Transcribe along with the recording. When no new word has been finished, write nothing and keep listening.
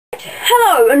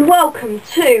Hello and welcome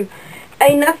to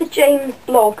another James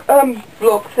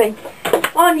vlog thing.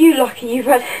 Aren't you lucky you've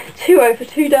had two over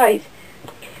 2 days?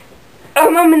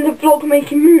 I'm in the vlog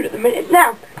making mood at the minute.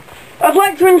 Now, I'd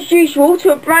like to introduce you all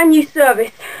to a brand new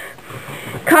service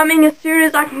coming as soon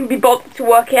as I can be bothered to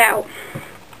work it out.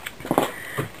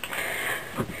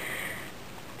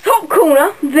 Top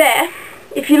corner there,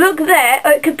 if you look there,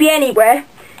 it could be anywhere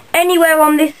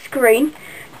on this screen,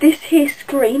 this here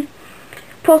screen,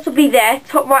 possibly there,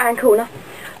 top right hand corner.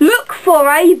 Look for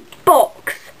a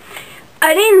box,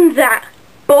 and in that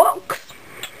box,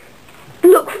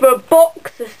 look for a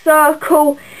box, a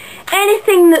circle,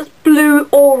 anything that's blue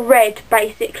or red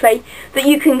basically that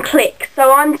you can click.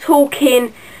 So I'm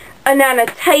talking an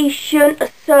annotation, a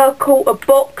circle, a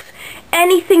box,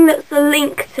 anything that's a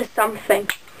link to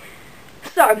something.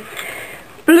 So,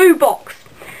 blue box.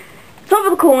 Top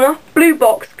of the corner, blue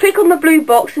box. Click on the blue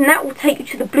box and that will take you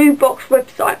to the BlueBox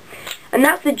website. And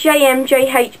that's the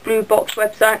JMJH BlueBox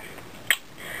website.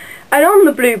 And on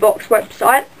the BlueBox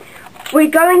website, we're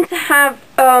going to have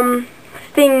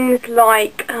things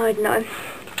like, I don't know,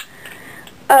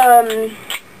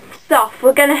 stuff.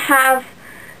 We're going to have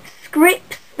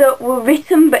scripts that were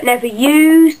written but never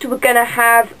used. We're going to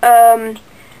have, right,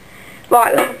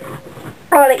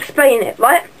 I'll explain it,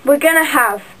 right? We're going to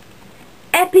have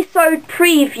episode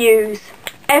previews,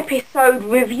 episode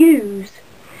reviews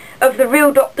of the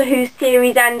real Doctor Who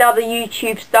series and other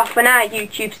YouTube stuff and our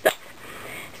YouTube stuff.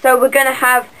 So we're going to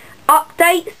have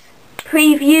updates,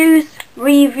 previews,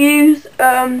 reviews,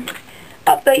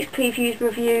 updates, previews,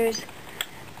 reviews,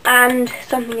 and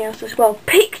something else as well.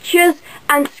 Pictures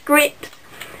and scripts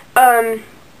that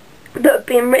have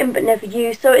been written but never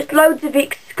used. So it's loads of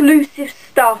exclusive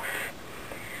stuff.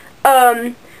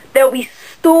 There'll be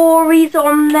stories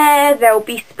on there, there'll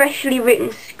be specially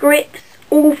written scripts,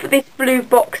 all for this blue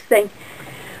box thing.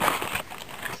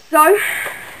 So,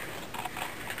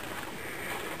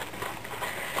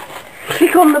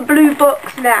 click on the blue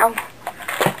box now.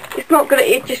 It's not gonna,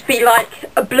 it'd just be like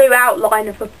a blue outline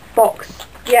of a box.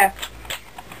 Yeah.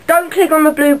 Don't click on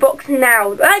the blue box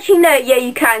now. Actually no, yeah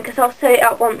you can, because I'll set it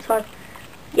up once I've,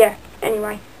 yeah,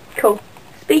 anyway, cool.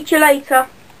 Speak to you later.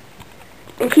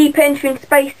 And keep entering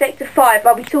Space Sector 5.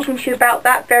 I'll be talking to you about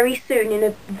that very soon in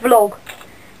a vlog.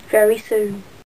 Very soon.